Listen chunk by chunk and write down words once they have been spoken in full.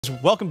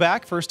Welcome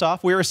back. First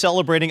off, we are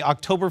celebrating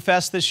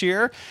Oktoberfest this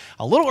year,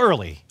 a little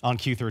early on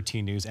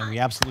Q13 News, and we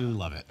absolutely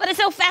love it. But it's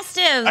so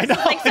festive. I know,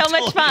 it's like so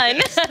much fun.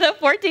 The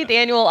 14th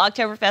annual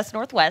Oktoberfest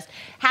Northwest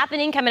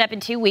happening coming up in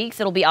 2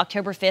 weeks. It'll be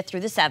October 5th through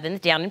the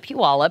 7th down in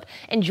Puyallup.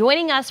 And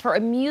joining us for a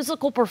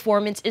musical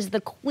performance is the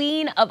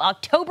Queen of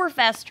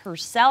Oktoberfest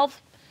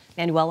herself,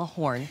 Manuela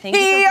Horn. Thank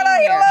you for being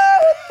here.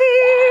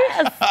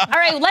 Yes. All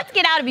right, let's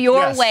get out of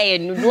your way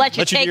and let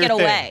you take it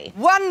away.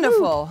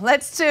 Wonderful.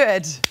 Let's do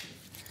it.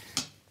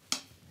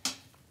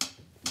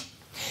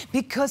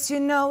 Because you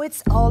know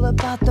it's all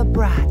about the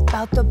brat,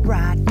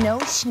 no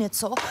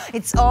schnitzel.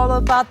 It's all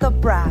about the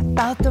brat,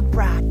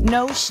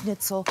 no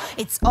schnitzel.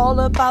 It's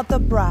all about the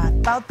brat,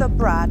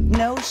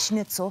 no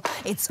schnitzel.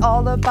 It's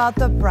all about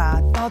the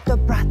brat,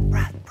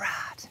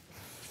 brat.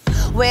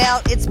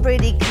 Well, it's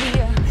pretty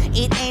clear,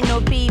 it ain't no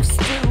beef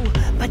stew,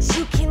 but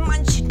you can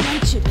munch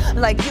it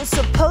like you're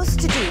supposed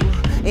to do.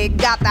 It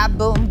got that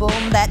boom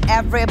boom that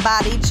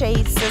everybody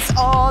chases,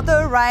 all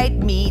the right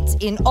meats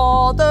in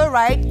all the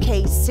right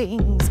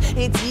casings.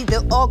 It's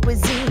either or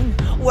cuisine,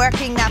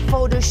 working at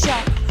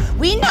Photoshop.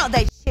 We know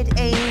that shit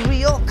ain't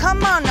real,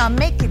 come on now,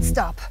 make it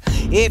stop.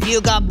 If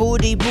you got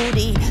booty,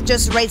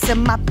 just raise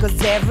them up,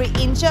 cause every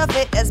inch of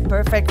it is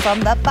perfect from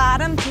the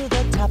bottom to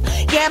the top.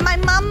 Yeah, my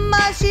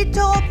mama, she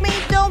told me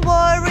don't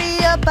worry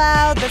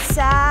about the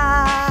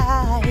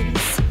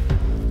size.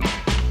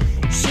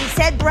 She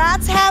said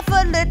brats have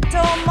a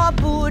little more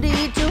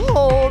booty to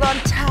hold on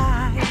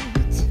tight.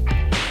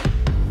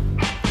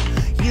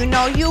 You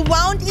know you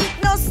won't eat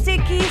no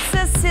sticky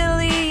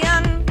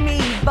Sicilian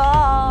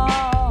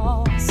meatballs.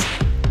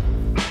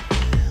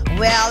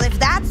 Well, if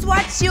that's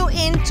what you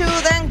into,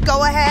 then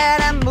go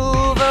ahead and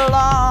move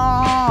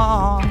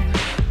along.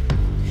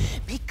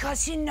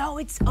 Because you know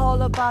it's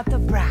all about the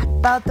brat,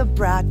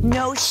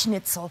 no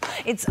schnitzel.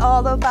 It's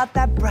all about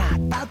that brat,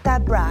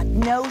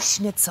 no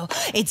schnitzel.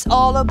 It's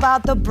all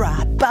about the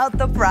brat,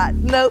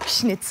 no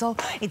schnitzel.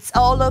 It's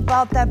all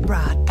about that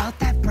brat,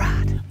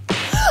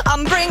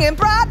 I'm bringing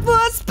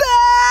bratwurst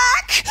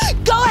back.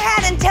 Go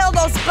ahead and tell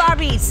those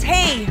Barbies,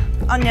 hey,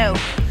 oh no,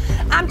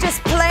 I'm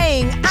just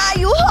playing. Are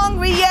you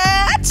hungry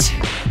yet?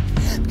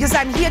 Because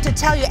I'm here to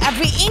tell you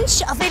every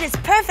inch of it is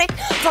perfect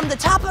from the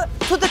top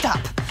to the top.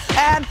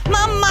 And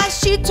mama,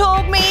 she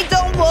told me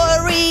don't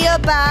worry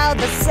about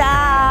the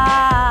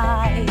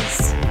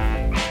size.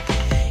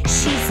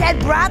 She said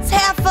brats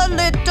have a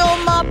little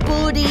more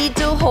booty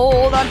to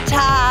hold on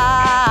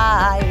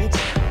tight.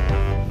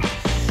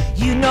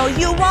 You know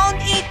you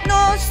won't eat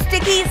no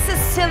sticky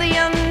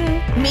Sicilian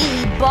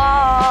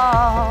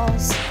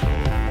meatballs.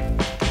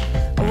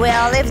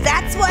 Well, if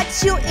that's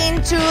what you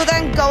into,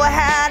 then go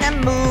ahead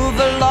and move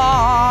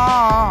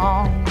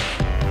along.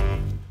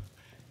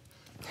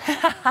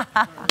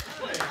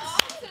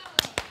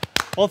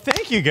 Well,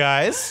 thank you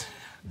guys.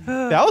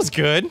 That was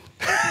good.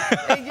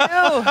 Thank you.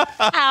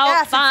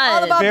 How fun. It's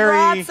all about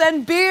brats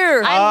and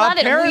beer. I love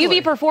it. Will you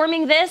be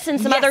performing this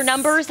and some other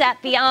numbers at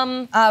the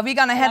we're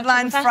gonna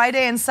headline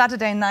Friday and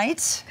Saturday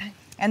night. Okay.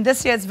 And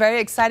this year it's very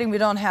exciting. We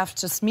don't have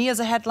just me as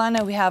a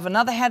headliner. We have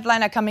another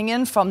headliner coming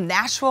in from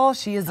Nashville.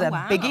 She is a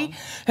biggie.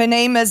 Her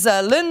name is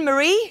Lynn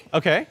Marie.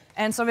 Okay.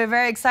 And so we're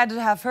very excited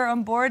to have her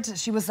on board.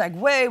 She was like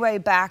way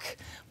back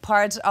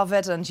part of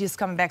it, and she's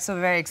coming back. So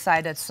we're very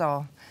excited.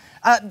 So.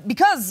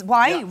 Because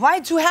why?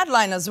 Why two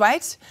headliners,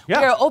 right?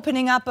 Yeah. We're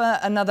opening up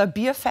another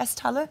beer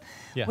festhalle,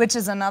 which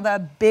is another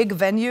big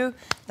venue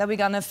that we're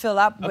gonna fill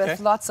up with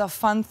lots of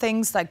fun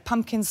things like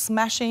pumpkin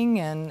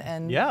smashing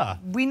and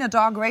wiener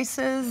dog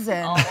races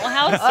and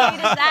how sweet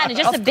is that? And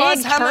just a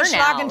big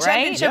turnout,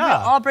 right? We'll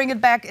all bring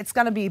it back. It's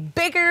gonna be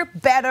bigger,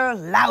 better,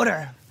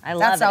 louder. I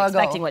love it.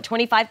 Expecting what,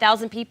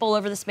 25,000 people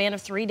over the span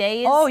of 3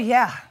 days? Oh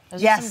yeah,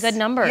 those are some good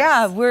numbers.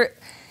 Yeah,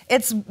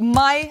 it's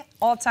my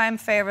all-time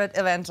favorite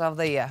event of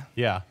the year.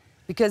 Yeah.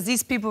 Because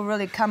these people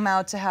really come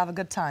out to have a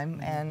good time,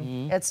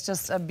 and it's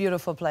just a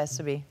beautiful place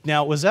to be.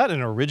 Now, was that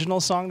an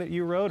original song that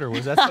you wrote, or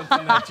was that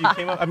something that you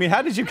came up? I mean,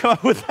 how did you come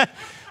up with that?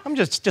 I'm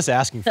just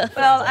asking.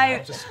 Well,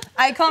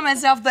 I call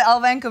myself the Al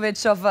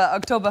Vankovich of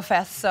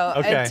Oktoberfest, so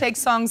I take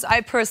songs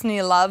I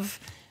personally love.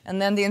 And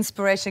then the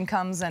inspiration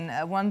comes, and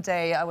one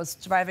day I was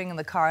driving in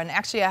the car, and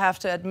actually I have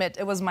to admit,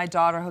 it was my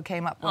daughter who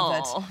came up with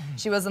it.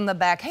 She was in the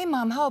back, hey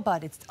mom, how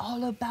about it's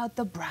all about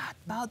the brat,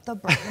 I'm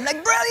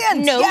like,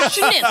 brilliant! No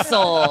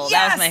schnitzel!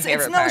 That was my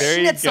favorite part. There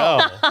you go.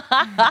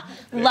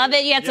 Love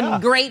it, you had some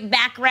great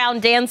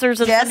background dancers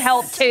and some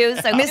help too,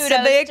 so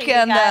Mr. Vic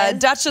and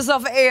Duchess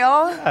of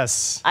Ale.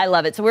 Yes. I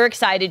love it, so we're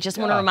excited. Just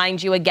want to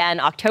remind you again,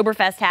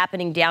 Oktoberfest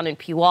happening down in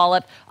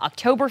Puyallup,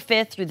 October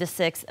 5th through the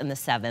 6th and the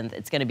 7th.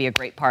 It's going to be a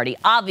great party.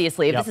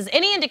 Obviously, if this is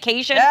any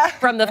indication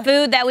from the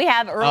food that we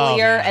have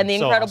earlier and the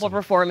incredible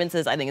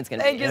performances, I think it's going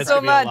to be Thank you so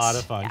much. A lot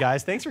of fun.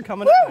 Guys, thanks for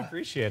coming up. I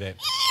appreciate it.